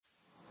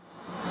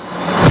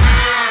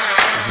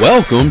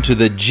Welcome to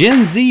the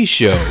Gen Z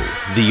Show,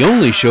 the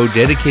only show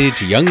dedicated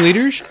to young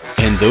leaders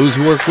and those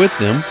who work with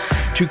them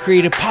to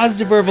create a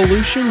positive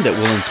revolution that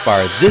will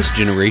inspire this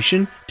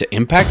generation to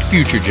impact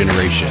future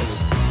generations.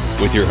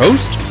 With your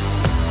host,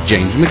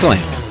 James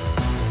McLam.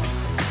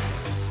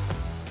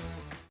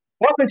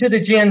 Welcome to the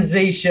Gen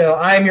Z Show.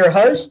 I am your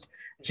host,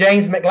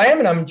 James McLam,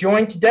 and I'm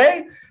joined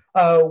today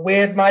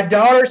with my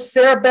daughter,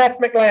 Sarah Beth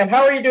McLam.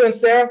 How are you doing,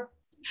 Sarah?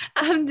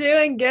 I'm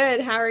doing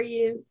good. How are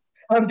you?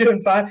 I'm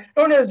doing fine. I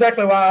don't know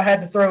exactly why I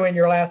had to throw in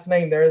your last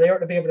name there. They ought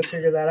to be able to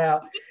figure that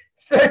out.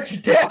 So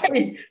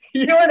today,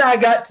 you and I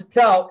got to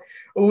talk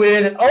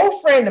with an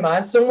old friend of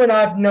mine, someone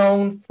I've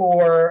known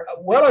for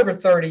well over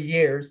 30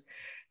 years,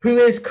 who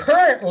is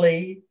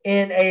currently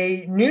in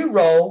a new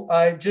role.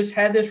 I just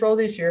had this role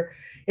this year.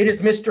 It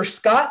is Mr.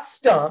 Scott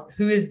Stump,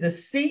 who is the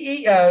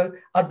CEO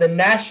of the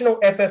National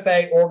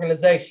FFA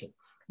organization.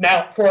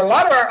 Now, for a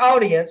lot of our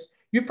audience,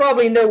 you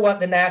probably know what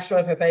the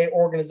National FFA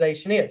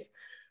organization is.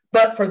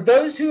 But for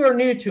those who are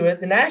new to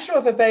it, the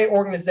National FFA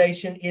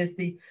organization is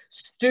the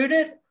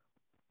student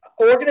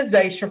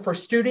organization for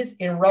students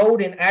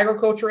enrolled in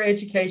agriculture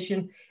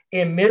education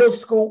in middle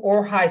school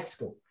or high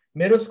school.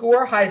 Middle school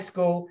or high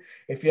school,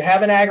 if you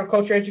have an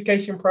agriculture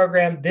education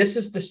program, this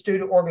is the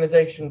student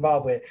organization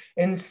involved with it.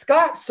 And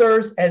Scott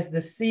serves as the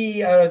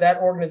CEO of that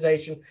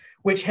organization,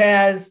 which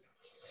has,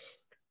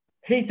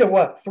 he's the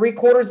what,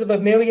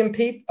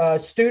 750,000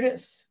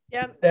 students?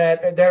 Yep.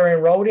 that they're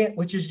enrolled in,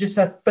 which is just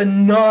a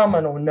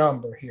phenomenal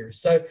number here.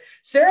 So,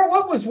 Sarah,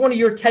 what was one of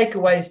your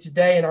takeaways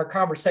today in our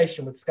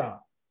conversation with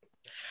Scott?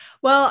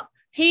 Well,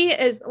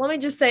 let me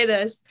just say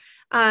this.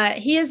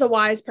 He is a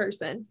wise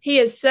person. He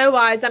is so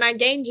wise. And I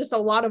gained just a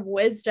lot of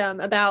wisdom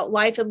about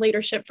life and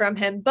leadership from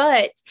him.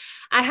 But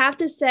I have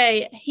to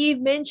say, he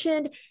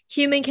mentioned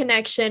human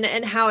connection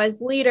and how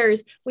as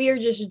leaders, we are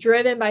just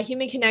driven by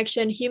human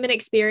connection, human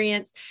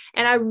experience.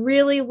 And I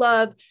really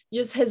love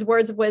just his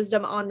words of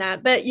wisdom on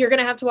that. But you're going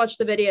to have to watch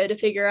the video to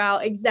figure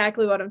out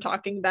exactly what I'm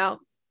talking about.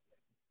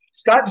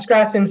 Scott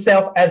describes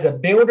himself as a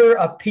builder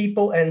of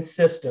people and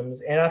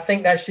systems. And I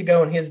think that should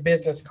go on his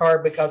business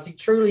card because he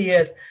truly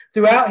is,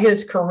 throughout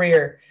his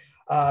career,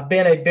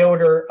 been a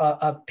builder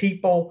of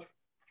people.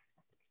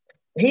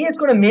 He is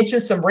going to mention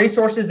some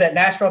resources that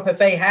National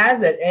FFA has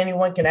that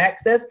anyone can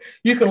access.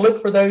 You can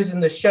look for those in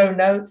the show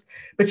notes.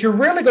 But you're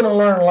really going to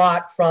learn a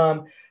lot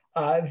from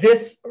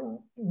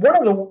one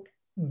of the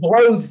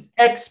globe's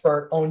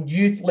expert on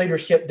youth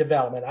leadership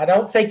development. I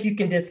don't think you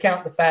can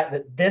discount the fact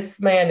that this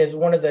man is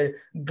one of the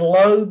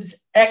globe's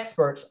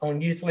experts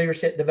on youth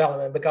leadership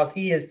development because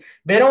he has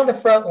been on the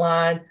front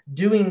line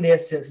doing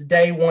this since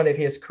day one of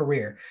his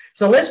career.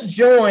 So let's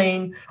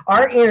join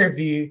our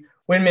interview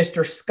with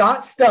Mr.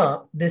 Scott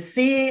Stump, the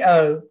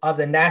CEO of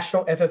the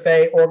National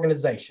FFA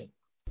organization.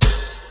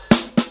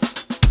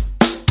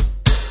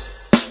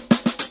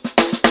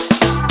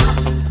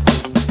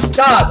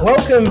 Scott,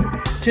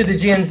 welcome to the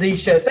Gen Z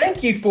Show.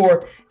 Thank you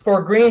for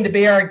agreeing to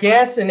be our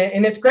guest, and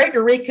it's great to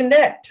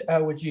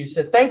reconnect with you.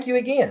 So thank you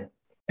again.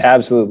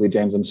 Absolutely,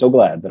 James. I'm so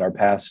glad that our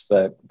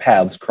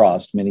paths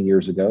crossed many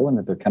years ago and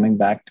that they're coming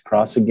back to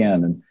cross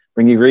again, and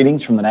bring you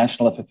greetings from the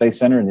National FFA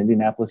Center in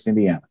Indianapolis,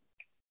 Indiana.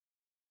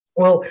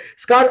 Well,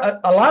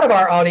 Scott, a lot of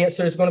our audience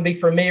is going to be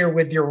familiar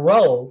with your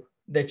role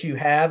that you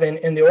have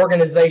in the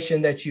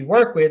organization that you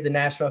work with, the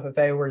National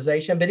FFA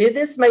organization, but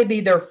this may be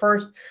their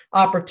first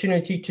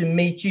opportunity to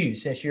meet you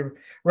since you're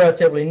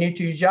relatively new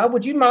to your job.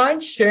 Would you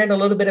mind sharing a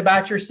little bit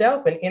about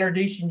yourself and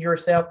introducing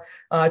yourself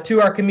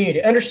to our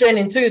community?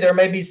 Understanding, too, there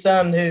may be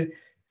some who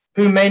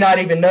may not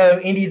even know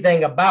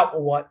anything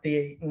about what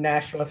the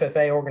National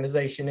FFA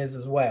organization is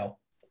as well.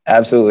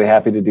 Absolutely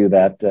happy to do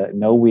that.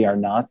 No, we are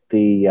not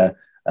the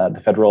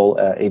Federal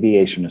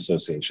Aviation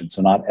Association,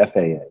 so not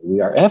FAA.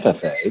 We are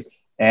FFA.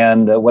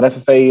 And what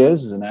FFA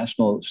is a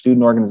national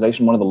student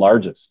organization, one of the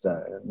largest,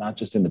 not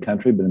just in the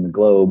country, but in the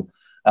globe,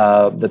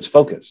 that's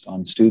focused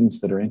on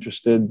students that are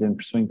interested in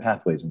pursuing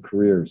pathways and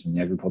careers in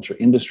the agriculture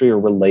industry or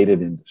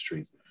related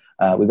industries.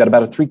 We've got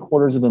about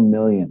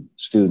 750,000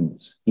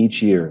 students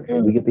each year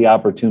that we get the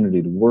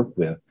opportunity to work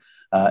with.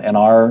 And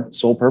our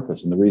sole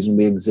purpose and the reason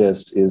we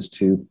exist is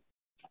to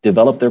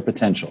develop their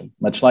potential,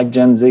 much like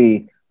Gen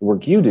Z, the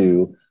work you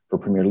do for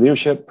premier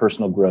leadership,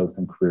 personal growth,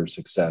 and career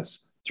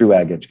success through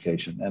ag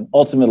education. And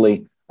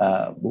ultimately,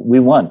 we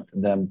want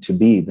them to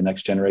be the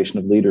next generation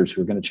of leaders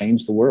who are going to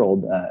change the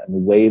world in the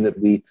way that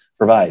we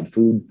provide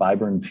food,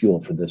 fiber, and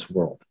fuel for this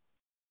world.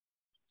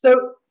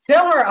 So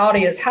tell our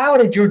audience, how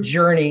did your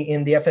journey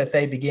in the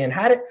FFA begin?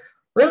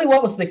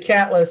 What was the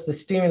catalyst, the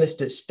stimulus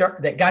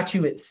that got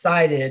you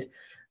excited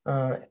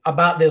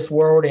about this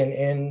world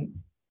and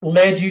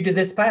led you to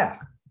this path?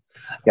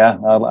 Yeah,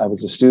 I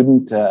was a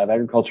student of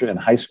agriculture in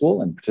high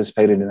school and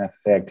participated in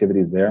FFA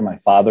activities there. My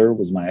father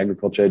was my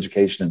agriculture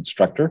education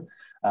instructor.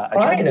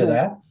 I didn't know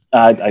that.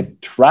 I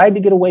tried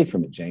to get away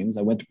from it, James.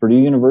 I went to Purdue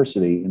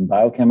University in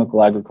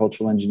biochemical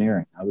agricultural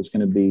engineering. I was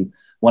going to be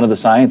one of the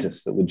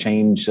scientists that would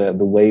change the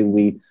way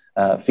we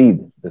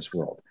feed this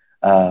world.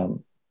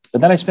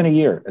 But then I spent a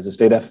year as a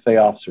state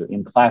FFA officer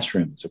in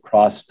classrooms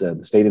across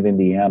the state of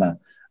Indiana,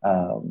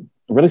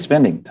 really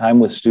spending time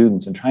with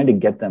students and trying to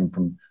get them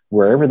from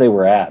wherever they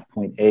were at,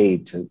 point A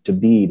to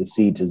B to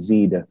C to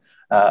Z to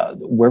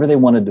wherever they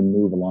wanted to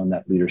move along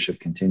that leadership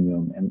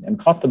continuum, and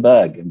caught the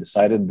bug and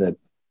decided that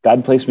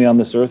God placed me on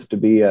this earth to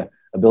be a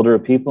builder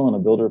of people and a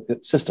builder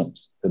of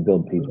systems that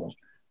build people.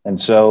 And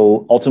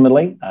so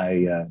ultimately,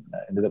 I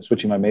ended up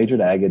switching my major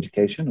to ag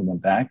education and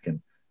went back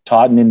and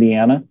taught in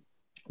Indiana,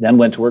 then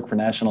went to work for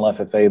National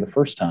FFA the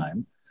first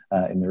time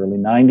in the early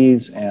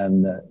 90s.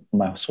 And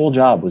my sole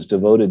job was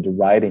devoted to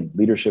writing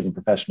leadership and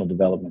professional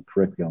development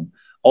curriculum,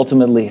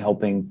 ultimately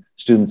helping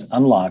students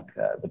unlock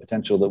the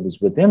potential that was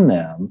within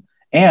them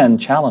and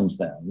challenge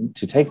them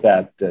to take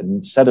that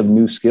set of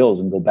new skills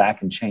and go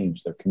back and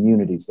change their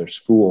communities, their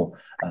school,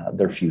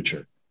 their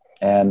future.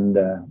 And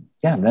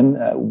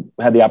then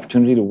had the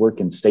opportunity to work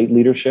in state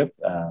leadership,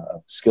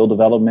 skill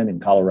development in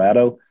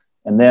Colorado.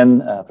 And then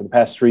for the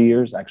past 3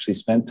 years, actually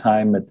spent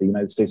time at the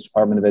United States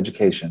Department of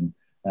Education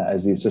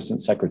as the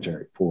Assistant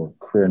Secretary for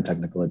Career and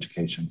Technical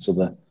Education. So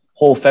the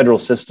whole federal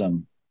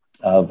system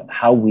of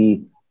how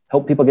we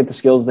help people get the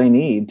skills they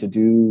need to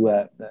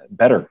do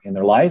better in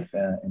their life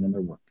and in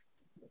their work.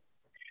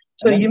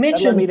 So you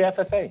mentioned me to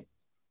FFA.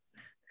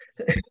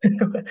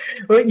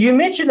 Well, you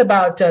mentioned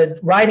about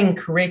writing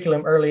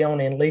curriculum early on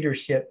in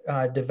leadership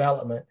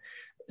development.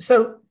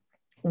 So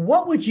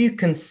what would you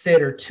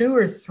consider 2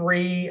 or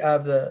 3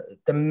 of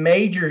the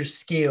major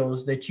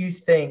skills that you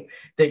think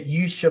that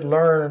you should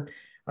learn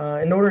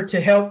in order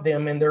to help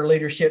them in their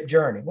leadership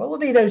journey? What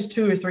would be those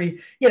 2 or 3?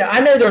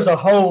 I know there's a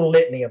whole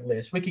litany of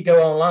lists. We could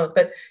go on long,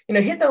 but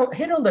hit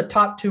on the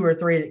top 2 or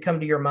 3 that come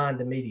to your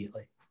mind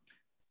immediately.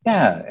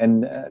 Yeah,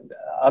 and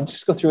I'll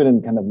just go through it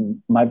in kind of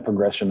my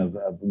progression of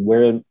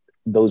where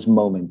those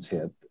moments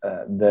hit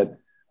that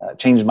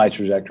changed my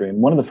trajectory. And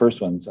one of the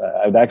first ones,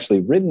 I've actually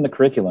written the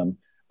curriculum,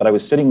 but I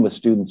was sitting with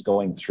students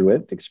going through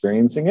it,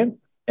 experiencing it.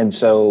 And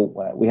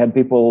so we had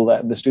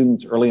the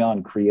students early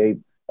on create,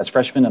 as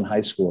freshmen in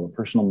high school, a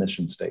personal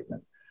mission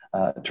statement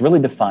to really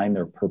define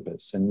their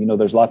purpose. And,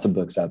 there's lots of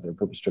books out there,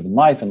 Purpose-Driven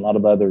Life, and a lot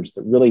of others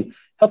that really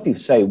help you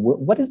say,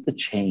 what is the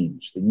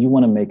change that you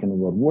want to make in the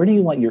world? Where do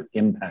you want your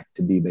impact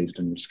to be based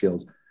on your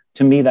skills?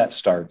 To me, that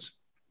starts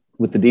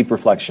with the deep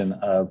reflection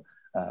of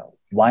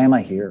why am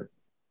I here?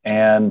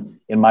 And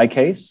in my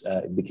case,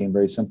 it became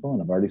very simple,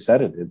 and I've already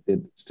said it.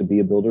 It's to be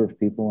a builder of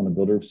people and a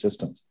builder of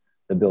systems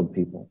that build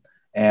people.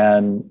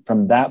 And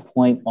from that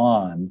point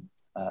on,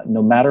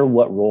 no matter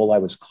what role I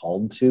was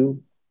called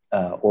to,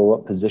 or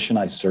what position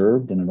I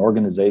served in an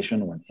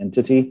organization or an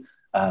entity,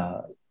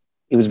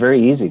 it was very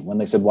easy when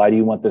they said, why do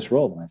you want this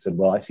role? And I said,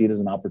 well, I see it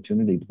as an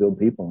opportunity to build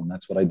people, and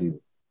that's what I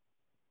do.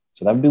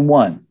 So that would be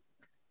 1.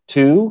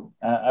 2,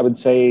 I would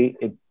say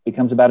it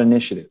becomes about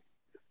initiative.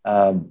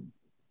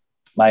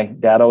 My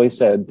dad always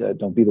said,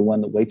 don't be the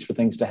one that waits for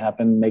things to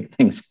happen, make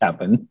things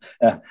happen.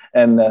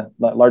 And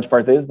large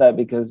part is that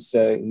because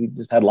he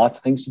just had lots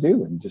of things to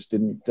do and just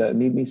didn't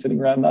need me sitting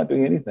around not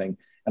doing anything.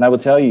 And I will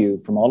tell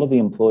you, from all of the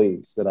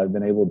employees that I've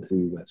been able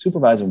to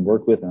supervise and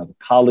work with and other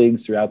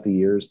colleagues throughout the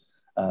years,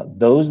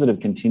 those that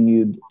have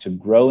continued to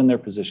grow in their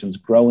positions,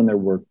 grow in their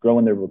work, grow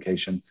in their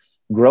vocation,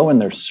 grow in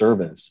their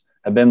service,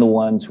 have been the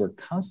ones who are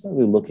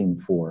constantly looking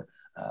for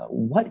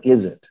what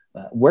is it?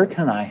 Where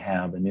can I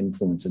have an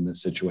influence in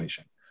this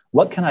situation?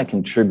 What can I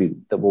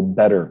contribute that will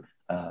better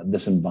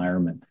this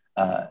environment?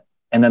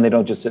 And then they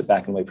don't just sit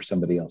back and wait for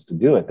somebody else to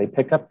do it. They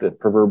pick up the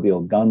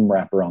proverbial gum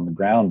wrapper on the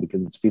ground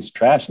because it's a piece of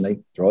trash and they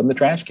throw it in the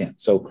trash can.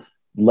 So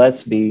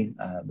let's be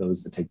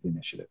those that take the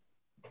initiative.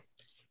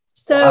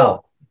 So,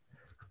 wow.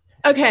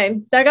 Okay,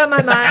 that got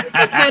my mind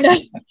kind of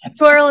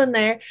twirling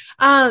there.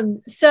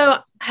 So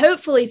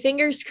hopefully,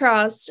 fingers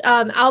crossed,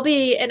 I'll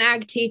be an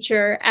ag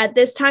teacher at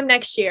this time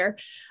next year.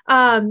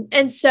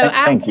 And so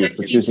thank you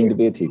for choosing to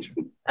be a teacher.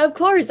 Of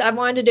course, I've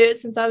wanted to do it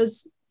since I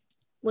was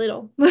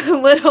little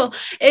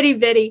itty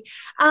bitty.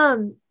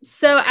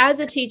 So as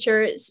a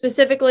teacher,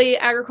 specifically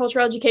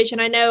agricultural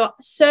education, I know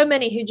so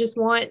many who just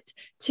want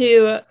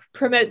to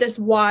promote this.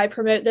 Why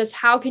promote this?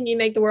 How can you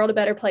make the world a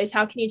better place?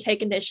 How can you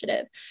take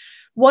initiative?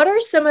 What are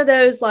some of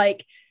those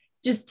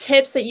just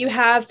tips that you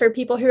have for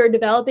people who are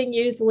developing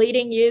youth,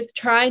 leading youth,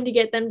 trying to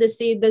get them to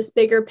see this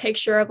bigger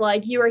picture of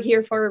you are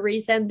here for a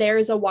reason,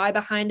 there's a why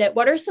behind it?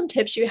 What are some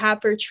tips you have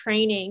for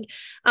training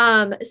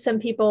some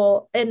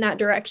people in that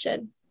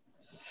direction?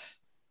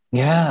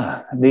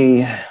 Yeah,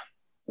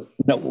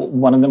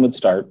 one of them would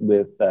start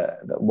with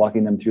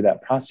walking them through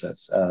that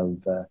process of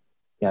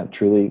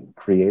truly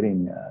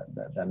creating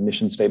that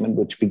mission statement,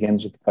 which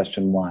begins with the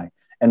question why,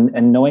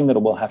 and knowing that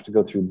it will have to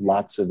go through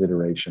lots of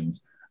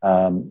iterations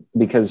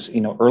because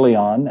early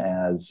on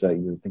as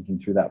you're thinking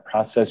through that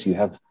process, you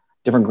have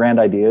different grand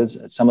ideas.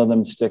 Some of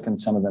them stick and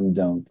some of them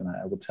don't, and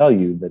I will tell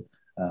you that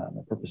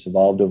my purpose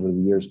evolved over the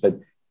years.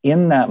 But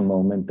in that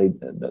moment,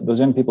 those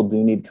young people do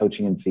need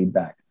coaching and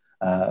feedback.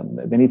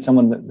 They need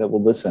someone that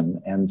will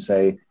listen and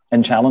say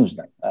and challenge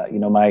them.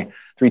 My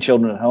 3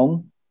 children at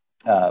home,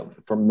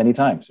 for many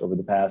times over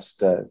the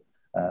past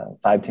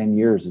 5-10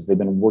 years, as they've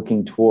been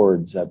working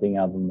towards being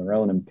out on their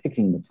own and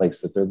picking the place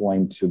that they're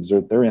going to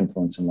exert their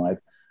influence in life.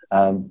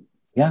 I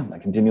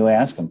continually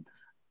ask them,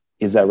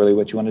 is that really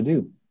what you want to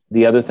do?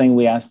 The other thing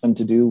we asked them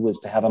to do was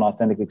to have an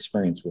authentic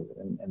experience with it.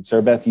 And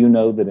Sarah Beth, you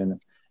know that in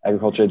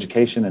agriculture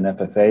education and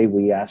FFA,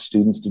 we ask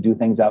students to do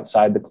things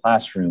outside the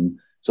classroom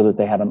so that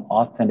they have an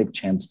authentic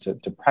chance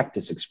to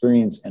practice,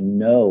 experience, and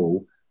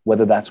know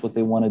whether that's what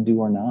they want to do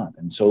or not.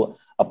 And so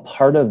a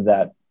part of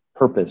that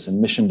purpose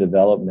and mission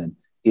development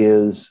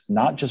is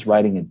not just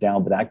writing it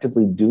down, but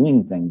actively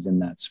doing things in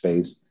that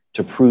space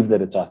to prove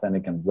that it's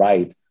authentic and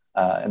right.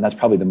 And that's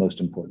probably the most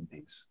important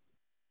piece.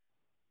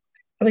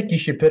 I think you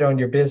should put on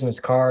your business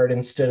card,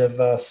 instead of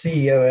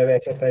CEO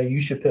of FFA, you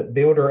should put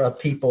builder of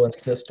people and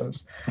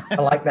systems.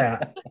 I like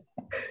that.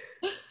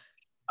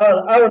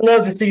 I would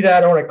love to see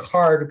that on a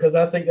card, because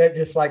I think that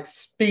just like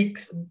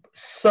speaks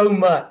so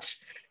much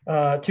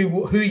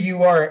to who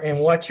you are and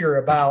what you're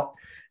about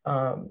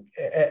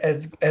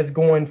as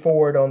going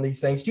forward on these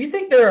things. Do you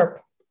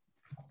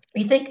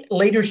think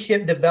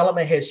leadership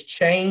development has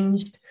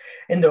changed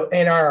in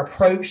our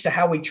approach to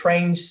how we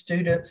train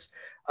students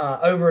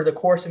over the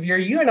course of year?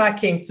 You and I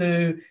came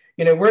through,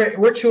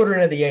 we're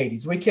children of the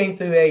 80s. We came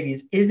through the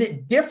 80s. Is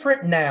it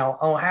different now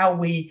on how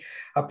we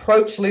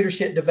approach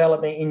leadership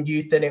development in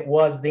youth than it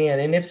was then?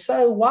 And if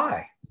so,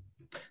 why?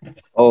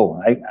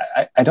 Oh,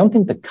 I don't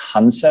think the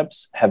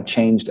concepts have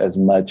changed as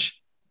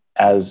much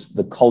as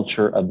the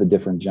culture of the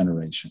different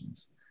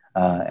generations.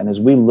 And as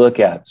we look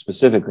at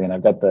specifically, and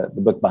I've got the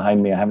book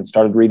behind me, I haven't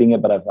started reading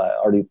it, but I've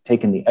already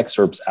taken the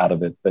excerpts out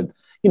of it. But,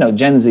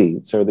 Gen Z,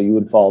 so that you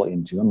would fall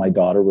into, and my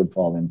daughter would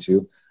fall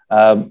into,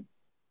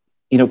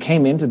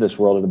 came into this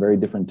world at a very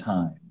different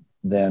time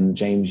than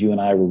James, you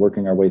and I were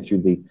working our way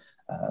through the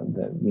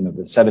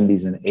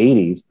 70s and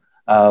 80s.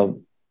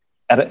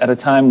 At a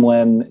time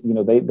when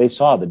they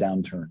saw the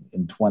downturn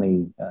in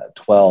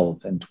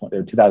 2012 and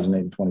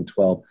 2008 and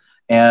 2012,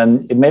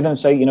 and it made them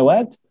say, you know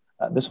what,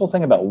 this whole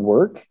thing about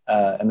work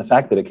and the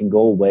fact that it can go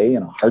away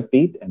in a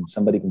heartbeat and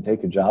somebody can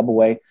take a job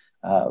away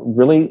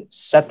really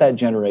set that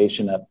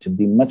generation up to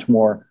be much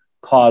more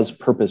cause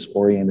purpose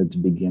oriented to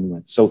begin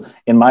with. So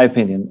in my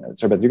opinion,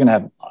 Sarah Beth, you're going to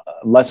have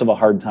less of a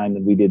hard time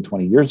than we did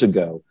 20 years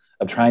ago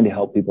of trying to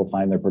help people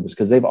find their purpose,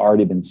 because they've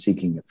already been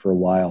seeking it for a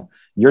while.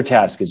 Your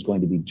task is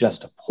going to be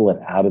just to pull it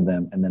out of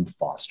them and then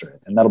foster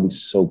it. And that'll be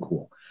so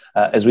cool.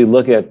 As we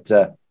look at,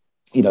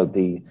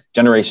 the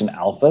generation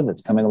alpha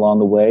that's coming along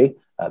the way,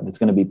 that's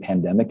going to be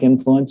pandemic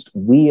influenced,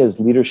 we as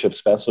leadership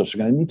specialists are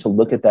going to need to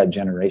look at that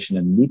generation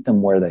and meet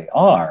them where they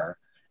are,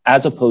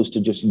 as opposed to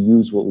just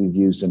use what we've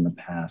used in the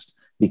past,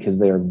 because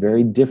they are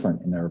very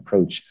different in their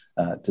approach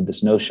to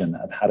this notion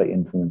of how to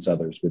influence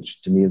others,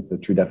 which to me is the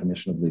true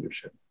definition of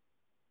leadership.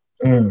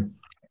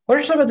 What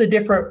are some of the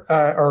different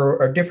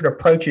or different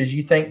approaches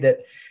you think that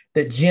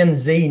Gen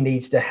Z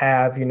needs to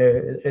have,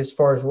 as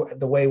far as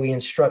the way we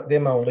instruct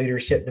them on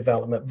leadership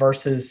development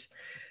versus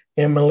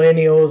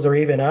millennials or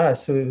even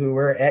us who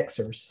are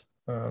Xers?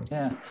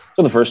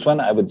 So the first one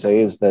I would say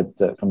is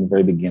that from the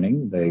very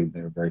beginning,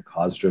 they're very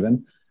cause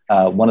driven.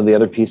 One of the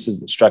other pieces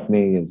that struck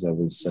me as I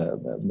was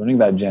learning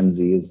about Gen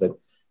Z is that,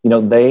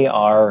 they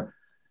have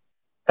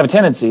a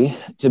tendency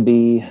to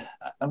be,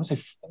 I would say,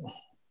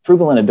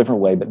 frugal in a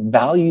different way, but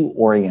value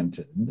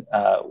oriented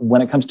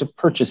when it comes to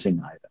purchasing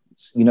items.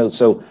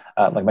 So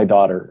like my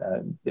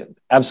daughter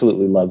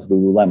absolutely loves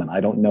Lululemon. I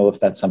don't know if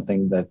that's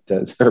something that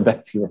Sarah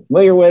Beth, you are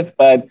familiar with,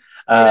 but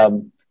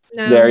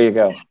No. There you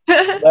go.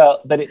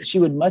 Well, but she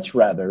would much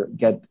rather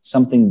get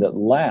something that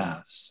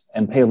lasts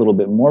and pay a little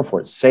bit more for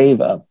it, save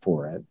up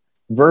for it,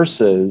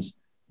 versus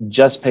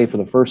just pay for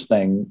the first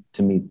thing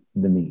to meet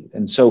the need.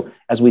 And so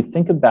as we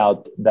think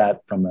about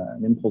that from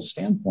an impulse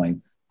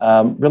standpoint,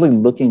 really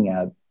looking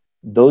at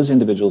those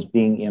individuals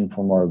being in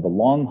for more of the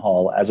long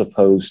haul, as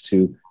opposed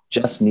to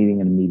just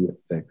needing an immediate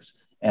fix.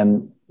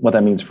 And what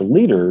that means for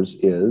leaders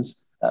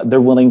is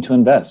they're willing to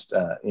invest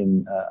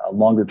in a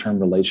longer term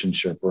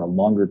relationship or a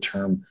longer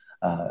term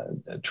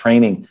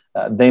training.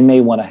 They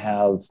may want to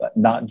have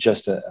not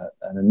just an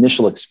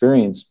initial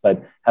experience,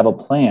 but have a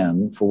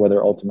plan for where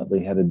they're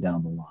ultimately headed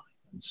down the line.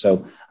 And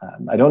so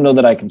I don't know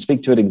that I can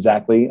speak to it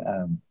exactly,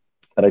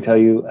 but I tell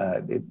you,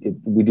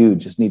 we do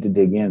just need to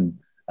dig in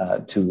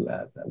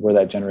to where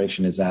that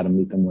generation is at and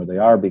meet them where they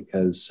are,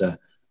 because they're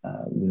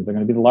going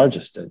to be the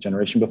largest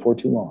generation before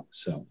too long.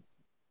 So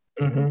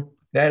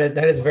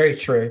that is very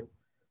true.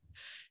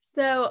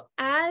 So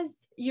as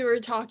you were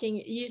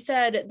talking, you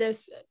said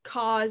this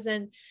cause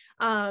and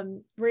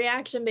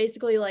reaction,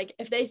 basically, like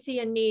if they see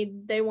a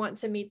need, they want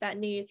to meet that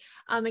need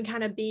and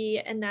kind of be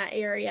in that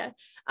area.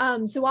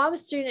 So while I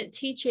was student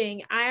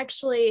teaching, I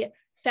actually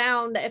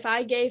found that if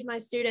I gave my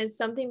students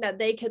something that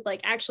they could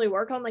like actually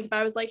work on, like if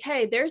I was like,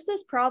 hey, there's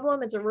this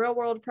problem, it's a real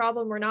world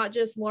problem. We're not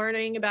just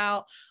learning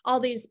about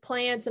all these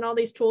plants and all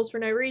these tools for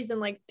no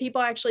reason. Like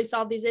people actually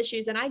solve these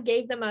issues, and I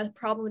gave them a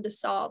problem to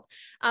solve.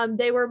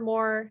 They were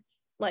more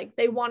like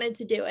they wanted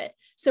to do it.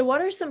 So what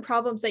are some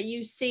problems that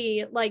you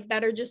see like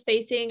that are just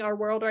facing our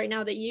world right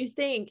now that you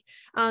think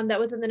that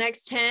within the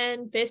next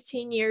 10,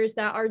 15 years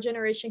that our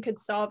generation could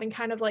solve, and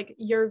kind of like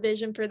your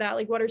vision for that?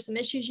 Like what are some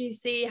issues you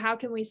see? How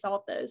can we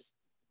solve those?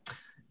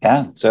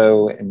 Yeah.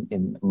 So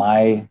in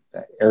my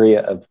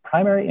area of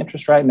primary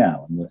interest right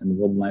now in the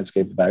world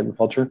landscape of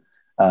agriculture,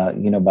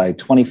 by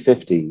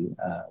 2050,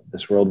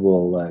 this world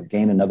will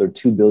gain another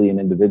 2 billion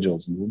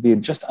individuals, and we'll be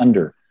just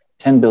under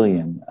 10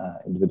 billion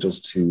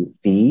individuals to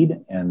feed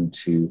and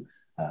to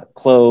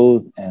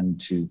clothe and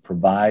to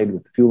provide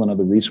with fuel and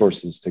other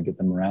resources to get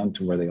them around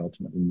to where they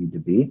ultimately need to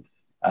be.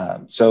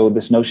 So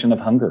this notion of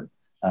hunger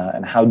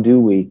and how do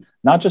we,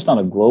 not just on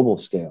a global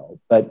scale,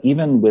 but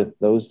even with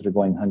those that are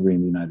going hungry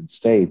in the United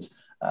States,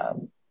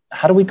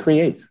 how do we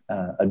create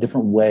a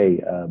different way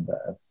of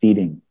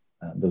feeding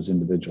those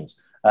individuals?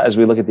 As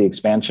we look at the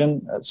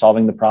expansion,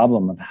 solving the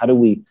problem of how do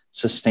we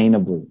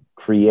sustainably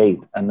create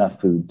enough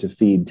food to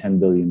feed 10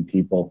 billion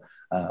people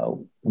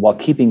while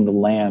keeping the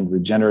land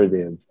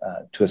regenerative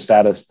to a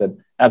status that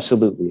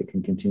absolutely it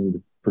can continue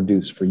to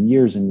produce for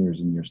years and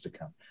years and years to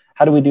come.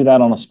 How do we do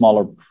that on a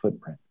smaller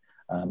footprint?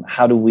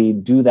 How do we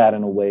do that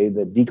in a way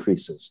that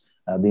decreases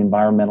the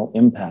environmental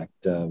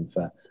impact of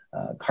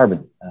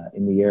carbon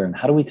in the air? And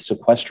how do we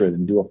sequester it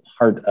and do a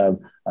part of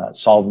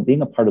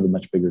being a part of the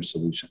much bigger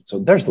solution? So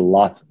there's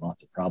lots and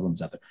lots of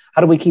problems out there.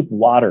 How do we keep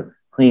water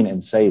clean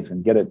and safe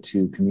and get it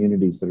to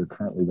communities that are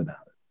currently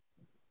without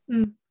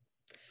it?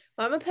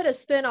 Well, I'm gonna put a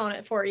spin on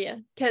it for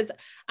you because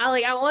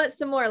I want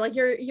some more. Like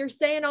you're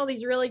saying all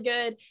these really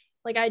good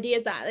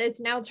ideas that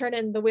it's now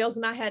turning the wheels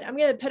in my head. I'm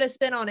gonna put a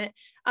spin on it.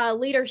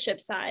 Leadership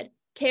side,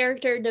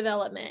 character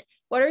development.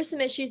 What are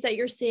some issues that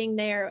you're seeing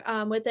there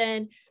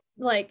within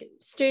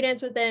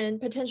students, within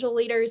potential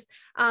leaders?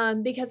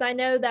 Because I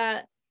know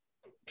that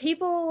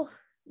people,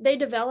 they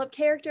develop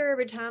character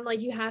over time.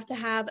 You have to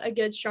have a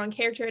good, strong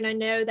character. And I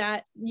know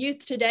that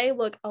youth today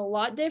look a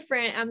lot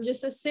different, I'm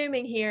just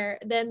assuming here,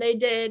 than they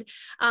did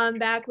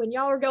back when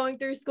y'all were going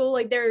through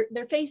school. They're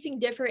facing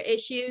different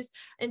issues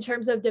in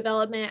terms of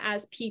development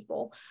as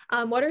people.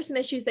 What are some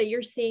issues that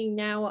you're seeing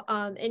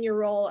now in your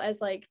role as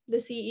the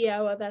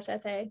CEO of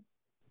FFA?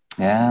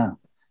 Yeah.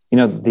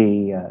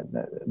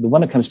 The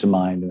one that comes to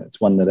mind, and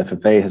it's one that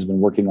FFA has been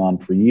working on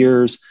for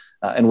years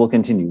and will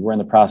continue. We're in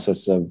the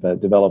process of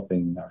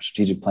developing our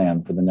strategic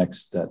plan for the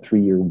next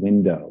 3-year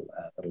window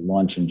that'll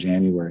launch in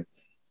January.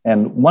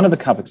 And one of the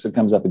topics that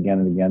comes up again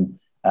and again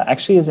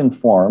actually is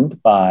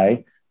informed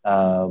by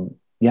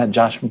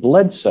Josh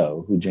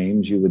Bledsoe, who,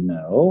 James, you would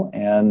know.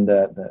 And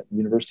at the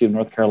University of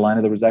North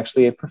Carolina, there was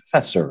actually a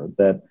professor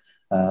that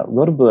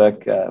wrote a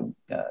book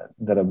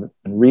that I've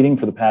been reading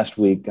for the past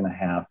week and a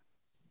half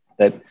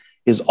that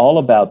is all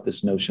about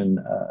this notion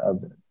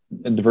of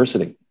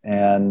diversity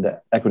and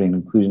equity and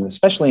inclusion,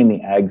 especially in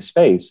the ag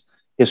space.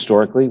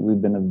 Historically,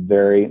 we've been a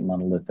very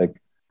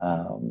monolithic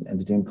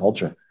entity and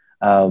culture.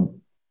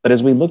 But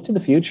as we look to the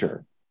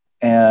future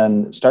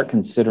and start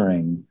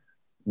considering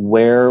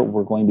where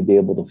we're going to be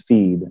able to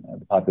feed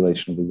the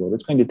population of the world,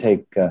 it's going to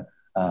take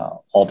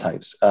all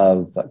types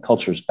of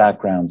cultures,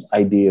 backgrounds,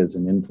 ideas,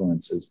 and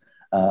influences.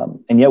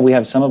 And yet we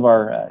have some of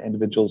our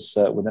individuals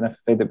within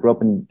FFA that grew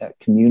up in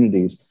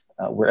communities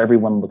where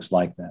everyone looks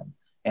like them.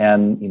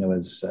 And,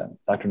 as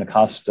Dr.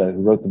 Nacosta,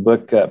 who wrote the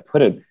book,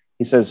 put it,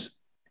 he says,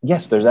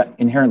 yes, there's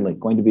inherently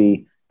going to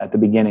be at the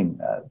beginning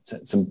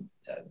some,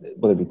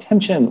 whether it be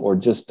tension or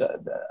just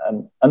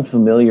an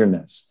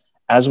unfamiliarness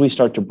as we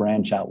start to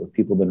branch out with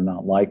people that are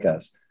not like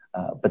us.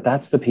 But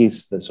that's the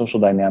piece, the social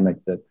dynamic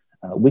that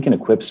we can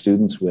equip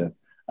students with.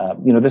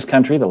 This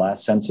country, the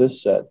last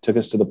census took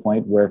us to the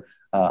point where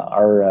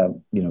our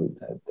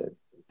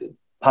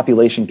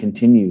population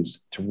continues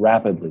to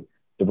rapidly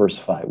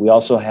diversify. We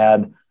also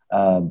had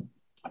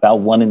about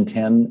 1 in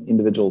 10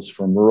 individuals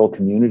from rural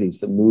communities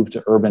that moved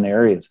to urban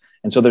areas.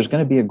 And so there's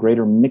going to be a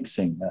greater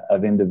mixing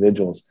of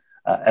individuals.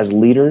 As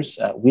leaders,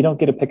 we don't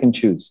get to pick and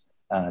choose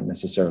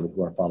necessarily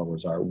who our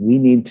followers are. We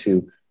need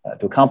to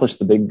accomplish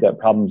the big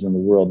problems in the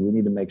world, we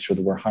need to make sure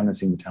that we're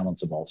harnessing the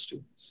talents of all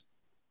students.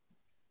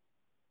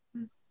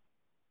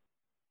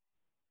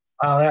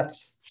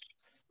 That's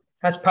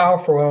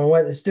powerful on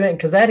what it's doing,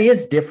 because that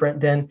is different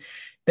than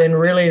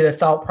really the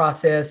thought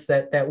process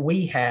that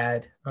we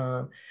had.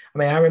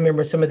 I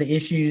remember some of the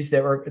issues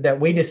that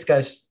we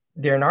discussed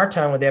during our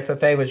time with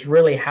FFA was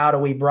really how do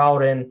we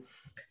broaden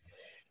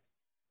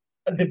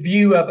the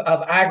view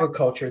of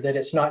agriculture, that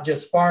it's not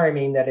just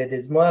farming, that it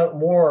is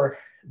more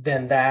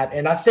than that.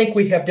 And I think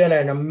we have done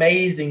an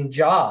amazing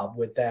job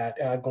with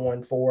that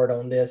going forward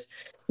on this.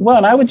 Well,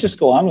 and I would just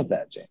go on with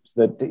that, James,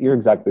 that you're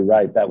exactly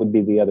right. That would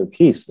be the other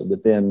piece that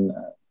within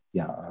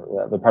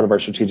the part of our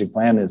strategic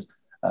plan is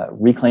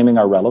reclaiming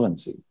our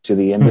relevancy to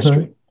the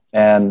industry.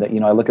 Mm-hmm.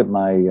 And, I look at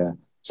my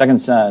second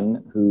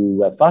son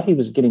who thought he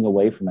was getting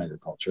away from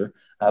agriculture,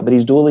 but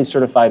he's dually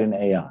certified in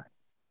AI.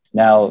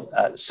 Now,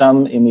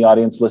 some in the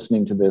audience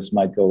listening to this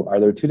might go, are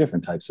there two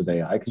different types of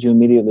AI? Because you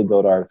immediately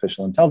go to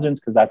artificial intelligence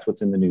because that's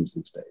what's in the news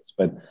these days.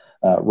 But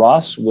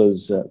Ross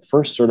was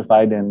first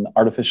certified in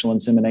artificial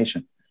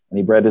insemination, and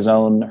he bred his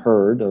own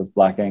herd of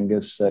Black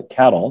Angus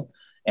cattle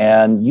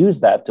and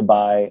used that to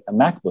buy a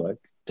MacBook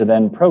to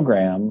then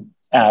program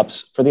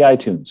apps for the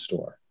iTunes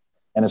store.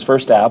 And his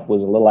first app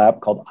was a little app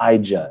called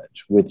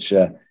iJudge, which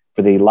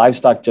for the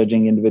livestock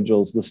judging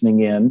individuals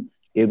listening in,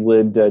 it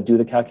would do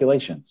the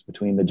calculations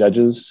between the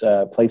judges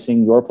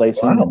placing, your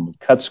placing, Wow. and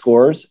cut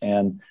scores.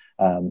 And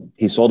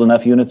he sold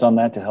enough units on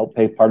that to help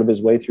pay part of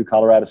his way through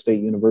Colorado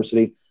State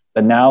University.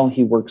 But now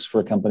he works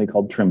for a company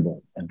called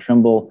Trimble. And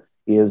Trimble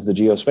is the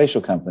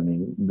geospatial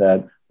company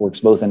that works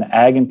both in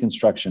ag and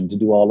construction to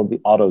do all of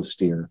the auto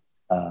steer,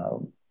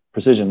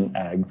 precision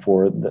ag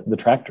for the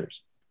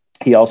tractors.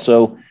 He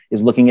also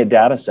is looking at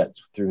data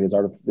sets through his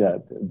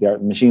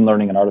machine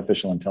learning and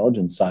artificial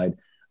intelligence side,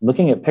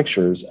 looking at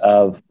pictures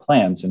of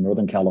plants in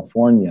Northern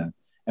California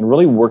and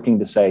really working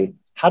to say,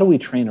 how do we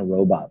train a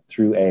robot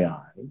through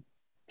AI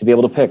to be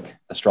able to pick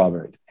a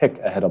strawberry, to pick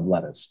a head of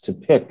lettuce, to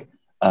pick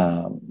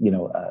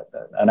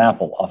an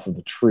apple off of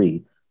a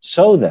tree,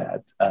 so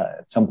that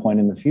at some point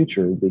in the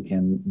future, we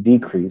can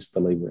decrease the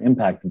labor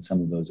impact in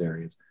some of those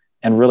areas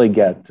and really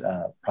get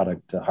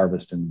product to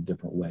harvest in a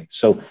different way.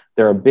 So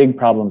there are big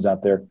problems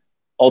out there.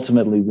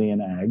 Ultimately, we in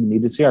ag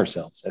need to see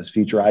ourselves as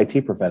future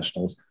IT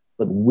professionals,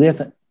 but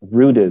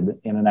rooted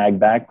in an ag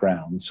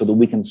background so that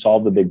we can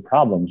solve the big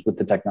problems with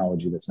the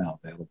technology that's now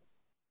available.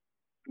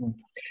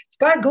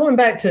 Scott, going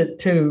back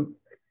to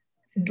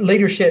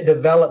leadership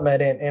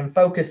development and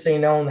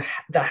focusing on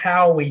the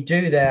how we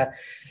do that,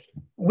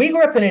 we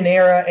grew up in an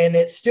era, and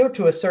it's still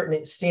to a certain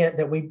extent,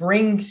 that we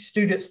bring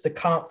students to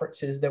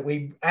conferences, that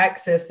we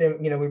access them,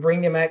 we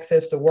bring them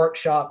access to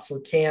workshops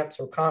or camps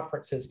or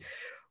conferences.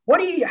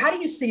 How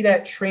do you see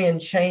that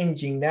trend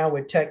changing now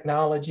with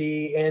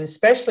technology, and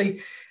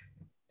especially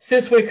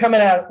since we're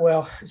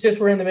since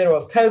we're in the middle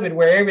of COVID,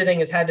 where everything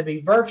has had to be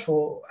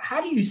virtual?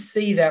 How do you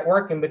see that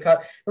working? Because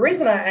the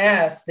reason I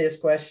asked this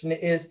question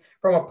is,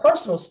 from a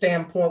personal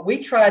standpoint, we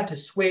tried to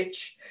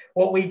switch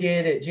what we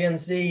did at Gen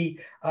Z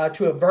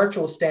to a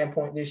virtual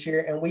standpoint this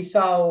year, and we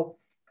saw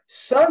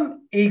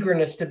some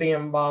eagerness to be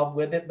involved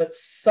with it, but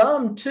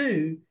some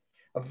too,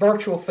 a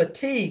virtual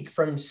fatigue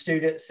from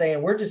students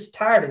saying, we're just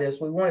tired of this,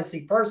 we want to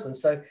see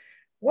persons. So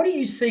what do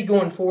you see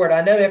going forward?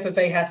 I know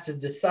FFA has to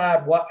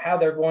decide how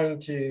they're going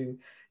to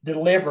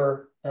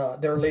deliver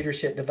their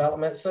leadership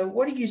development. So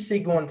what do you see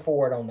going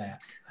forward on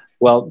that?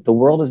 Well, the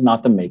world is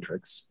not the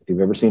Matrix. If you've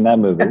ever seen that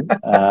movie,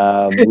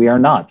 we are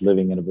not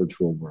living in a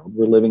virtual world.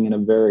 We're living in a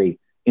very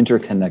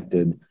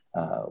interconnected,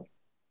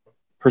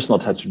 personal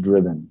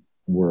touch-driven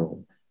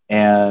world.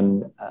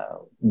 And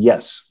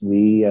yes,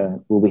 we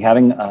will be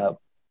having a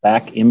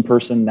back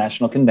in-person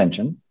national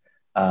convention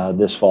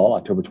this fall,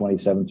 October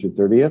 27th through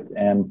 30th.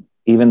 And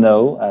even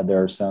though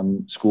there are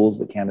some schools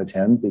that can't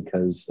attend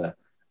because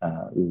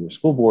either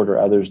school board or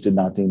others did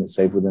not deem it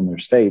safe within their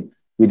state,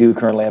 we do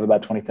currently have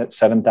about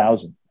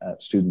 27,000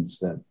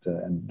 students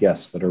and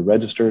guests that are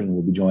registered and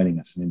will be joining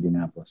us in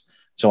Indianapolis.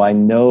 So I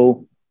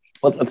know,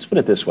 let's put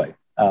it this way,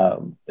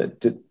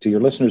 to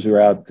your listeners who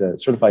are out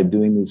certified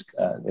doing these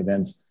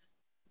events,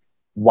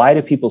 why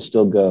do people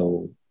still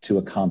go to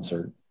a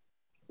concert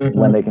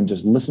when they can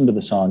just listen to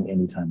the song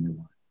anytime they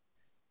want?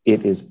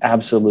 It is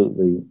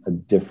absolutely a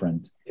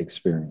different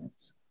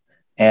experience.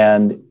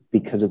 And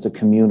because it's a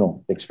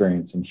communal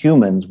experience, and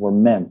humans were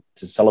meant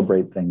to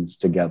celebrate things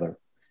together.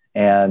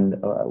 And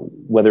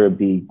whether it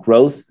be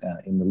growth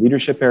in the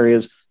leadership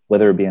areas,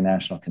 whether it be a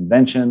national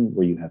convention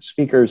where you have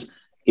speakers,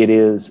 it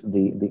is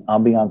the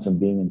ambiance of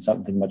being in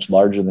something much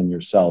larger than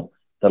yourself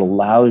that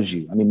allows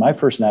you. I mean, my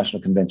first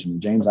national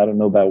convention, James, I don't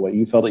know about what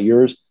you felt at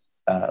yours,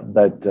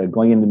 but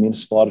going into the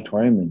municipal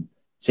auditorium and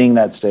seeing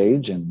that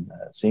stage and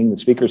seeing the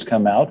speakers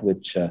come out,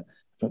 which I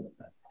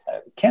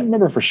can't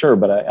remember for sure,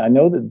 but I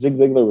know that Zig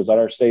Ziglar was at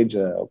our stage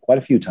quite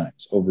a few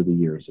times over the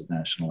years at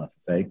National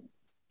FFA.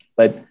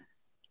 But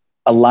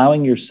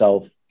allowing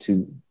yourself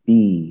to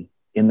be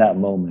in that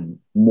moment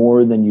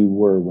more than you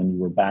were when you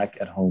were back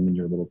at home in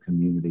your little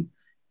community.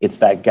 It's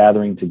that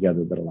gathering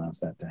together that allows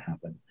that to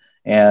happen.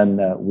 And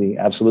we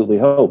absolutely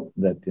hope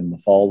that in the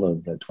fall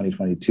of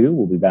 2022,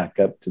 we'll be back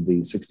up to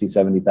the 60,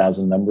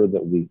 70,000 number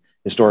that we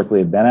historically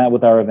have been at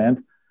with our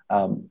event.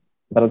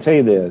 But I'll tell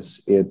you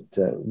this, it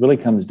really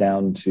comes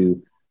down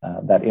to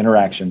that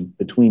interaction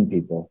between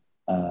people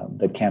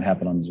that can't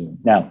happen on Zoom.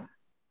 Now,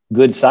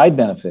 good side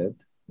benefit,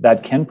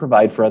 that can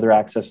provide for other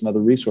access and other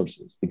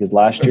resources, because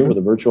last year with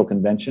a virtual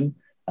convention,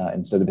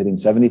 instead of hitting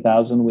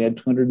 70,000, we had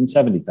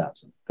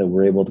 270,000 that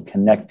were able to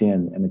connect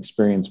in and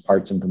experience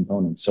parts and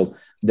components. So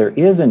there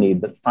is a need,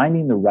 but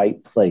finding the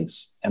right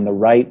place and the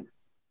right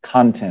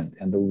content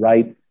and the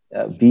right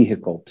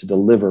vehicle to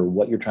deliver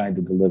what you're trying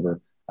to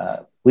deliver.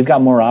 We've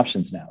got more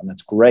options now, and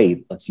that's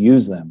great. Let's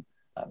use them.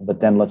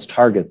 But then let's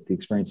target the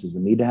experiences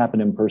that need to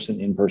happen in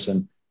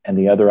person, and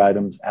the other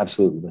items,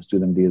 absolutely. Let's do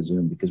them via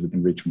Zoom because we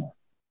can reach more.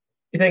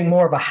 You think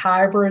more of a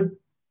hybrid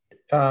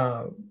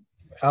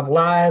of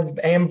live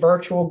and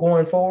virtual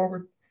going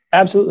forward?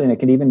 Absolutely. And it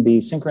can even be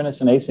synchronous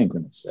and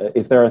asynchronous.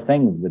 If there are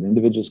things that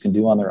individuals can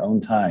do on their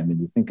own time, and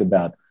you think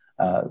about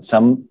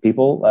some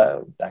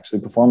people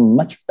actually perform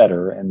much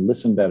better and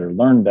listen better,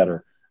 learn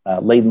better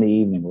late in the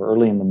evening or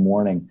early in the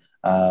morning,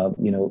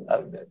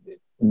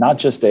 not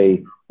just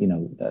a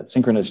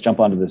synchronous jump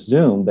onto this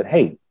Zoom, but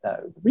hey,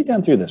 read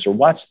down through this or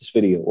watch this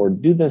video or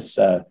do this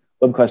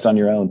web quest on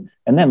your own.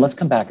 And then let's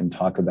come back and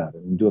talk about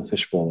it and do a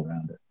fishbowl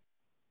around it.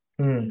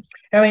 Mm.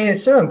 I mean,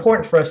 it's so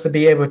important for us to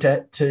be able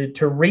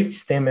to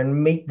reach them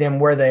and meet them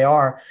where they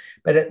are,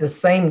 but at the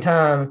same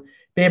time,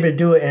 be able to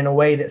do it in a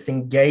way that's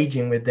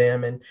engaging with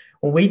them. And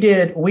when we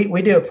did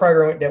a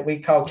program that we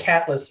call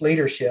Catalyst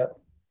Leadership,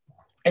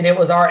 and it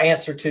was our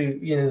answer to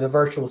the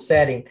virtual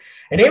setting,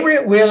 and it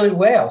went really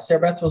well.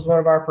 Sarah Beth was one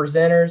of our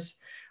presenters,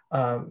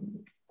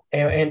 and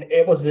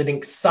it was an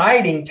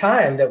exciting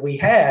time that we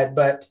had,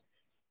 but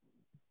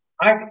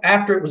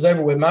after it was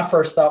over with, my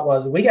first thought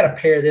was, we got to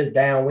pare this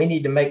down. We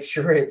need to make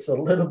sure it's a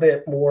little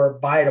bit more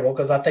biteable,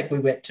 because I think we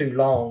went too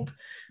long.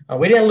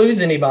 We didn't lose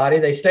anybody.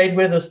 They stayed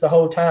with us the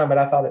whole time, but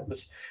I thought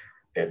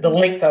the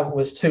length of it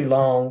was too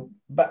long.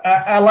 But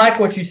I like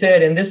what you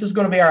said, and this is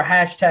going to be our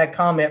hashtag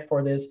comment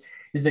for this,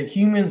 is that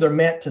humans are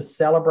meant to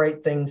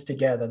celebrate things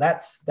together.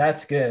 That's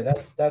good.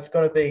 That's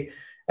going to be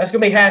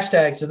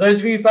hashtag. So those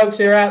of you folks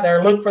who are out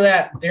there, look for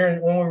that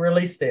when we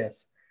release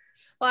this.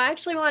 Well, I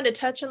actually wanted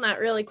to touch on that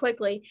really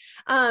quickly,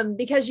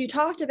 because you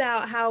talked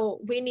about how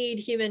we need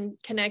human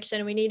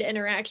connection, we need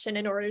interaction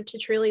in order to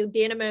truly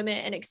be in a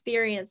moment and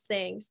experience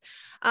things,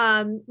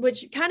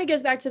 which kind of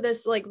goes back to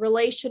this like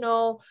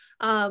relational,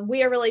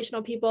 we are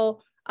relational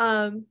people,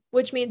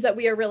 which means that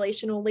we are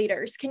relational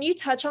leaders. Can you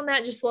touch on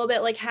that just a little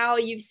bit, like how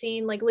you've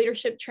seen like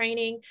leadership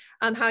training,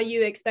 how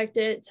you expect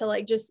it to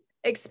like just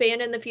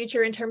expand in the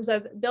future in terms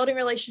of building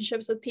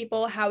relationships with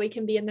people, how we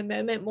can be in the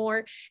moment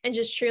more and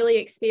just truly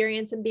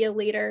experience and be a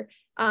leader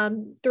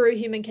through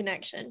human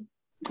connection?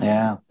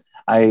 Yeah,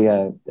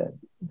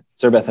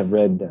 Sarah Beth, have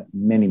read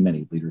many,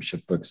 many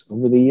leadership books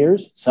over the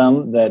years,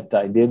 some that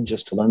I did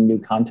just to learn new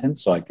content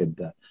so I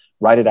could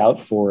write it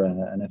out for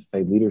an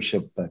FFA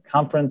leadership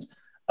conference.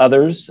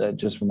 Others,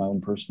 just for my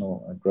own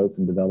personal growth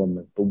and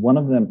development. But one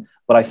of them,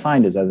 what I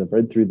find is, as I've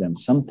read through them,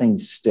 some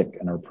things stick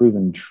and are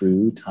proven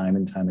true time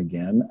and time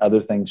again.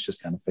 Other things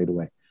just kind of fade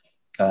away.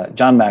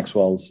 John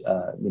Maxwell's,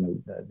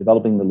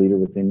 developing the leader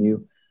within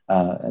you,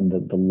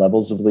 and the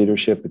levels of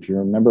leadership, if you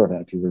remember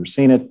that, if you've ever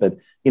seen it. But,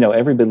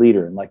 every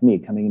leader, and like me,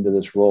 coming into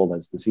this role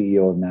as the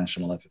CEO of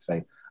National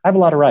FFA, I have a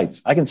lot of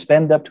rights. I can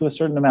spend up to a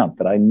certain amount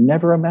that I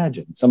never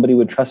imagined somebody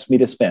would trust me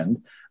to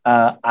spend.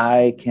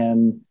 I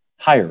can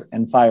hire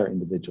and fire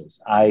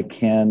individuals. I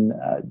can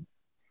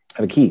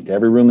have a key to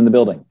every room in the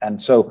building. And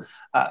so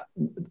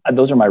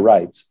those are my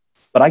rights.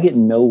 But I get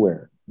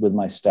nowhere with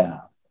my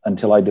staff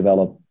until I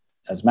develop,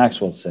 as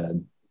Maxwell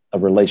said, a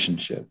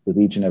relationship with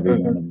each and every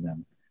one of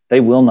them.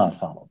 They will not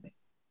follow me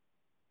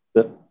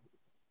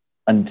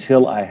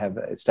until I have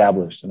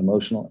established an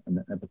emotional and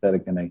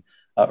empathetic and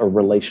a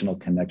relational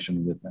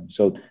connection with them.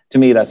 So to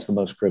me, that's the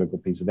most critical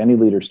piece of any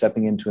leader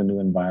stepping into a new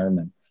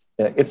environment.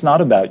 It's not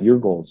about your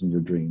goals and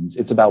your dreams.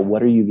 It's about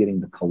what are you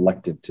getting the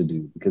collective to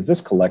do? Because this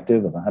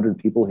collective of 100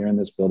 people here in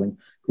this building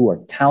who are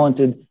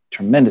talented,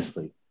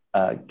 tremendously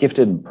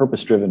gifted and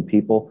purpose-driven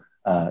people,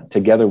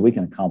 together we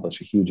can accomplish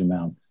a huge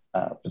amount.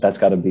 But that's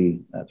got to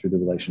be through the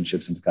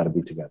relationships, and it's got to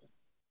be together.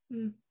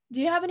 Do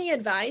you have any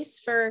advice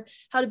for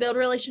how to build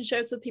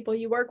relationships with people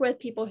you work with,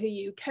 people who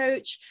you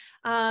coach,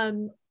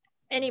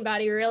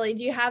 anybody really?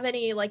 Do you have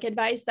any like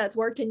advice that's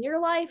worked in your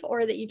life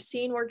or that you've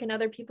seen work in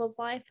other people's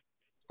life?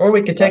 Or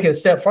we could take it a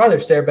step farther,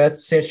 Sarah Beth,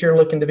 since you're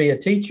looking to be a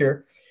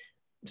teacher.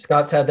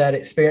 Scott's had that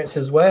experience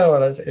as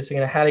well. And it's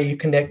how do you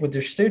connect with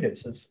your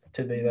students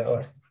to be that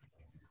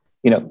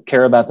way?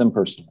 Care about them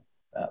personally,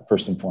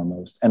 first and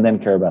foremost, and then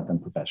care about them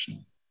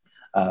professionally.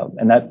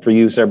 And that for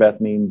you, Sarah Beth,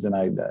 means, and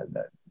I don't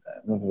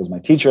know if it was my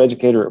teacher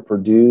educator at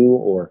Purdue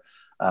or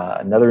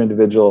another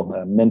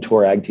individual,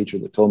 mentor, ag teacher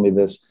that told me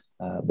this,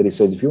 but he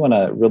says, if you want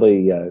to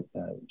really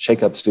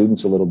shake up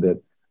students a little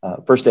bit,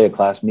 first day of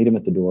class, meet them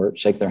at the door,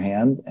 shake their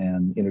hand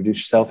and introduce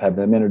yourself, have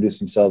them introduce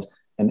themselves.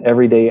 And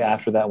every day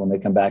after that, when they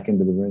come back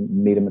into the room,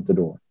 meet them at the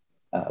door.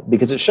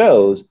 Because it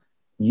shows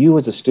you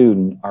as a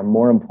student are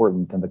more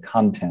important than the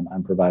content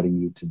I'm providing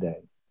you today.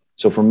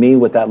 So for me,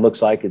 what that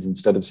looks like is,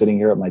 instead of sitting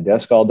here at my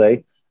desk all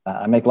day,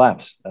 I make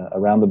laps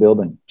around the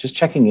building, just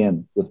checking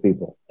in with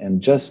people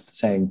and just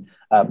saying,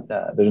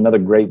 there's another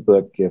great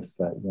book, if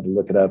you want to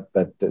look it up,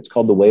 but it's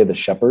called The Way of the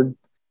Shepherd.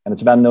 And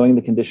it's about knowing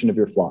the condition of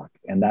your flock.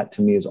 And that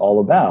to me is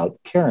all about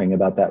caring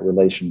about that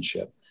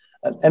relationship,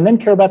 and then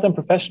care about them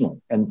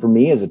professionally. And for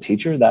me as a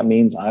teacher, that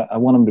means I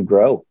want them to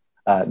grow.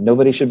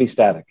 Nobody should be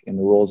static in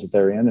the roles that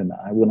they're in. And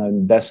I want to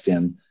invest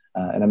in,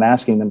 and I'm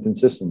asking them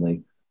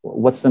consistently,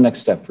 what's the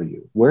next step for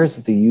you? Where is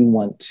it that you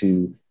want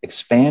to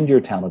expand your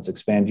talents,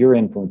 expand your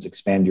influence,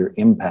 expand your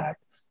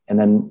impact, and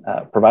then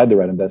provide the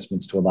right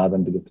investments to allow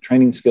them to get the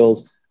training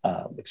skills,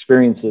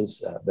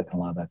 experiences that can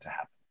allow that to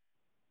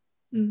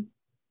happen.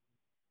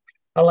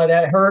 I like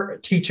that. Her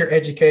teacher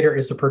educator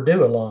is a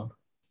Purdue alum.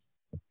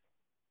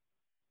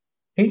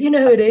 You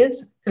know who it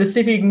is? Let's see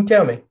if you can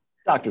tell me.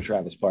 Dr.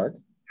 Travis Park.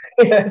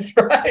 Yeah, that's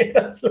right.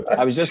 That's right.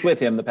 I was just with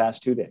him the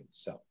past 2 days.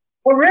 So.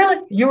 Oh,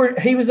 really?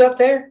 He was up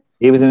there?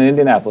 He was in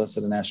Indianapolis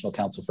at the National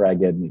Council for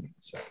Ag Ed meeting.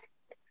 So.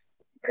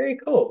 Very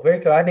cool. Very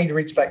cool. I need to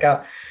reach back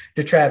out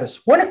to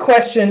Travis. One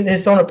question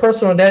is on a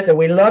personal note that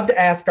we love to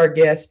ask our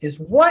guests is,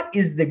 what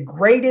is the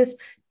greatest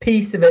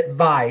piece of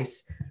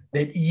advice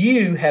that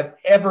you have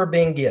ever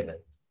been given?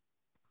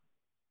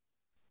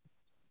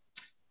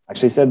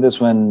 Actually said this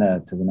one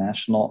to the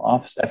National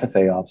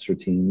FFA officer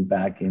team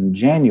back in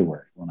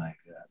January when I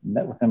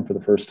met with them for the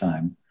first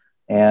time.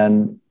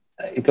 And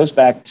it goes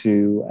back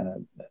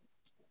to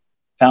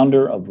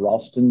founder of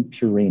Ralston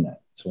Purina.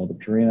 So the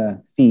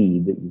Purina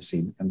feed that you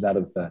see comes out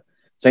of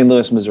St.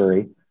 Louis,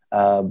 Missouri.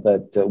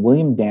 But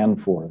William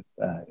Danforth,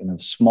 in a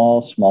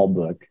small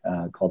book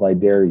called I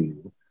Dare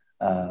You,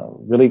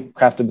 really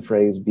crafted the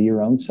phrase, be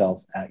your own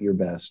self at your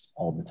best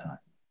all the time.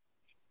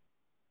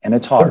 And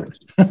it's hard.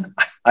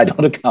 I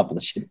don't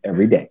accomplish it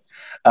every day.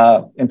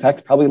 In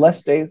fact, probably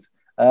less days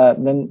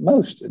than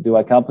most do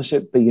I accomplish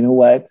it. But you know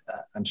what?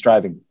 I'm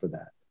striving for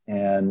that.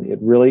 And it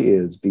really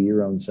is be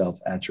your own self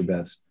at your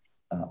best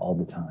all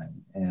the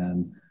time.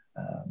 And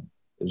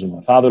it was what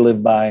my father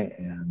lived by.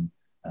 And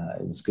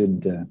it was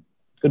good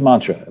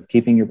mantra of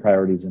keeping your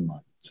priorities in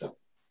mind. So,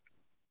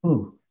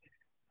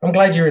 I'm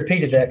glad you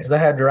repeated that because I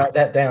had to write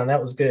that down.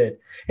 That was good.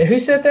 And who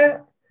said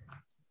that?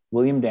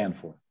 William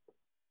Danforth.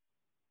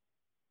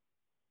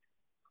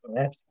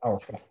 That's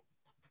powerful.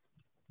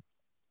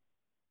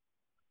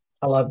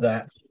 I love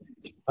that.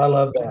 I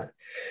love that.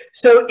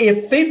 So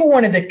if people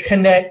wanted to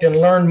connect and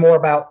learn more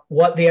about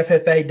what the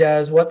FFA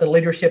does, what the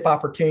leadership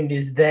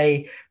opportunities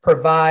they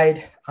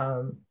provide,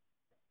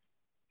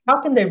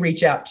 how can they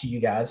reach out to you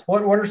guys?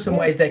 What are some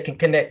ways they can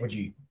connect with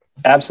you?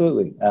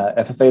 Absolutely.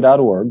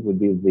 FFA.org would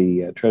be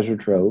the treasure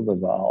trove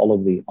of all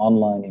of the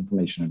online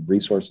information and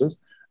resources.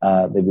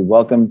 They'd be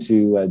welcome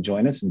to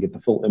join us and get the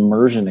full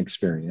immersion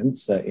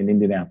experience in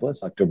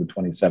Indianapolis, October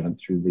 27th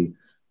through the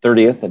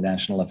 30th at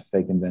National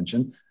FFA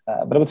Convention.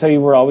 But I will tell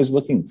you, we're always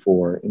looking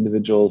for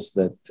individuals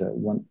that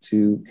want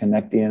to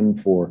connect in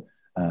for,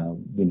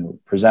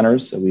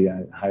 presenters. So we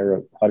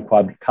hire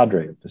quite a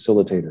cadre of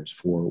facilitators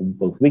for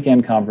both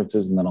weekend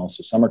conferences and then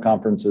also summer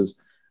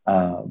conferences.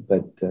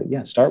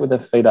 Start with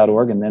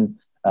FFA.org. And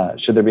then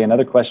should there be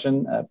another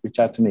question, reach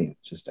out to me.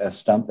 Just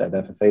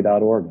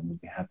stump@ffa.org, and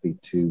we'd be happy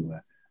to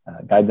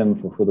guide them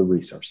for further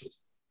resources.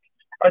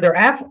 Are there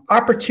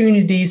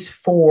opportunities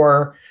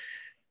for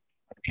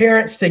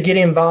parents to get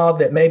involved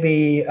that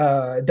maybe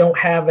don't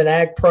have an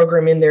ag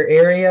program in their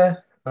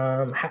area?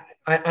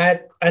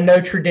 I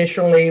know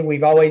traditionally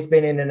we've always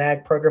been in an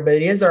ag program, but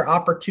is there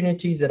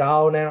opportunities at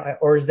all now,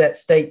 or is that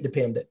state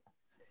dependent?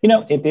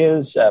 It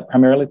is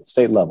primarily at the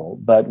state level,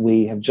 but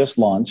we have just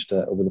launched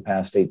over the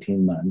past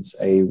 18 months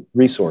a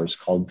resource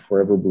called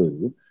Forever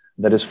Blue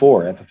that is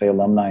for FFA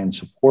alumni and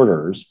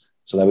supporters.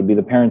 So that would be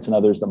the parents and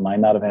others that might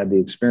not have had the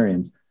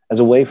experience, as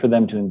a way for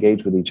them to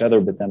engage with each other,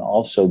 but then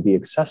also be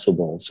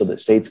accessible so that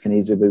states can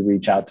easily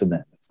reach out to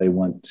them if they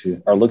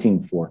are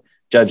looking for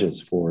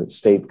judges for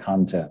state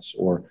contests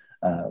or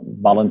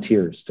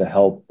volunteers to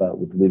help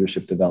with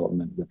leadership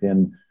development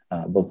within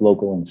both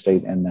local and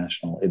state and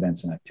national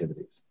events and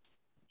activities.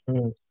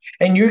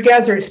 And you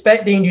guys are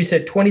expecting, you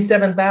said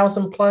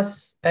 27,000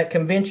 plus at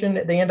convention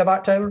at the end of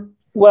October?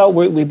 Well,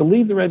 we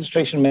believe the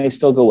registration may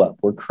still go up.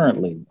 We're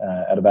currently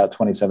at about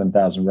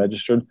 27,000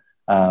 registered.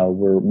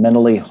 We're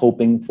mentally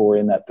hoping for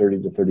in that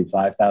 30 to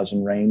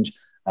 35,000 range.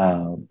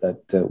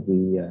 But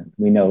we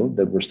know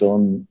that we're still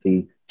in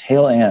the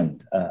tail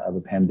end of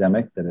a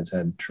pandemic that has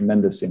had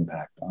tremendous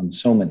impact on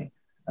so many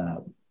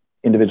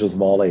individuals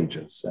of all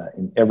ages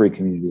in every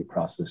community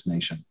across this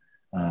nation.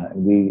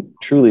 We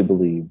truly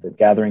believe that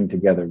gathering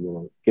together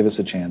will give us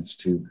a chance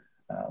to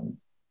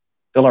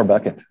fill our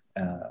bucket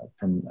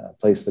from a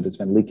place that has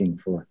been leaking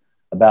for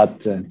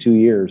about 2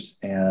 years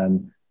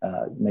and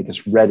make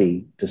us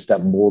ready to step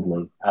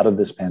boldly out of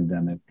this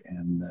pandemic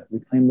and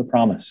reclaim the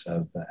promise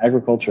of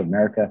agriculture,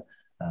 America,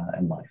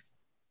 and life.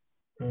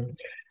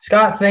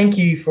 Scott, thank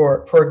you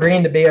for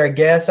agreeing to be our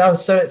guest. I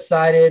was so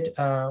excited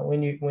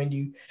when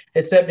you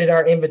accepted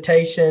our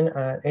invitation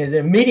and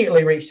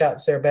immediately reached out to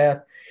Sarah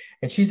Beth.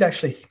 And she's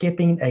actually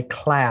skipping a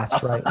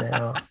class right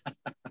now.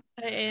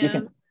 I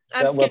am.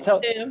 I'm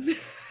skipping too.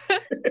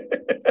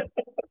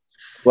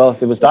 Well,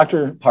 if it was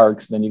Dr.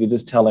 Parks, then you could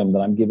just tell him that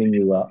I'm giving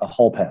you a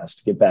hall pass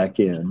to get back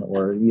in,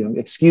 or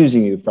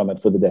excusing you from it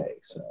for the day.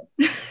 So.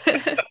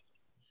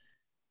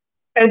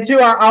 And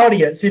to our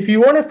audience, if you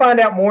want to find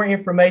out more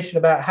information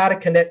about how to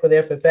connect with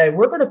FFA,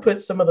 we're going to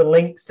put some of the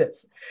links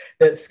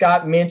that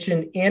Scott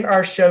mentioned in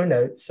our show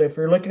notes. So if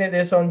you're looking at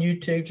this on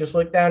YouTube, just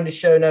look down to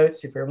show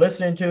notes. If you're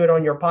listening to it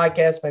on your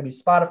podcast, maybe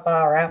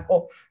Spotify or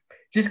Apple,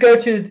 just go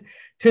to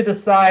the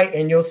site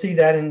and you'll see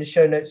that in the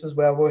show notes as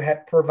well. We'll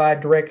provide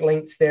direct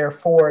links there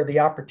for the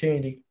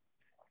opportunity.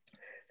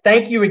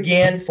 Thank you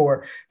again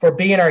for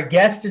being our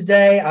guest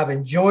today. I've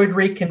enjoyed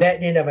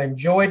reconnecting. I've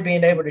enjoyed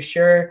being able to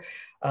share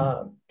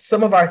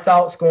some of our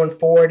thoughts going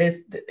forward.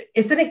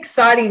 It's an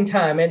exciting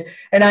time.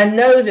 And I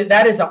know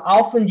that is an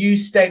often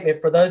used statement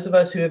for those of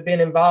us who have been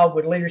involved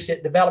with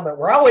leadership development.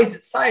 We're always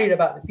excited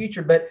about the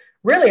future, but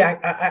really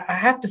I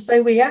have to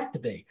say we have to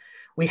be.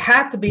 We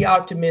have to be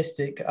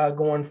optimistic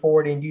going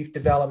forward in youth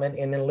development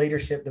and in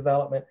leadership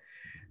development,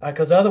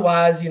 because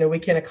otherwise, we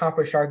can't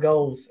accomplish our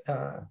goals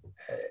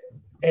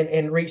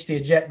and reach the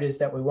objectives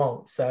that we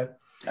want. So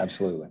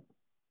absolutely.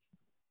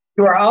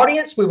 To our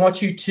audience, we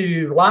want you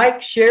to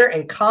like, share,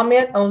 and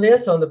comment on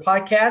this on the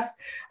podcast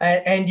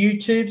and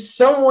YouTube.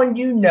 Someone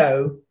you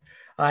know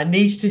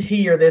needs to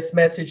hear this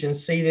message and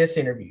see this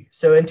interview.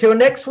 So until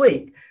next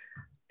week,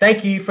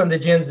 thank you from the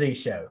Gen Z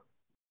Show.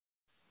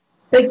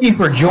 Thank you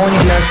for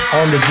joining us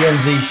on the Gen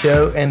Z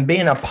Show and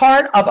being a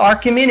part of our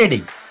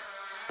community.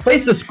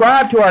 Please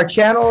subscribe to our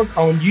channels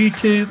on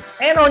YouTube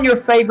and on your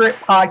favorite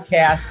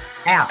podcast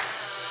app.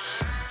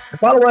 And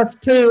follow us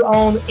too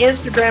on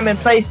Instagram and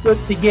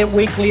Facebook to get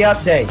weekly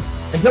updates.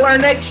 Until our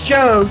next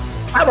show,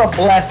 have a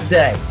blessed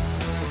day.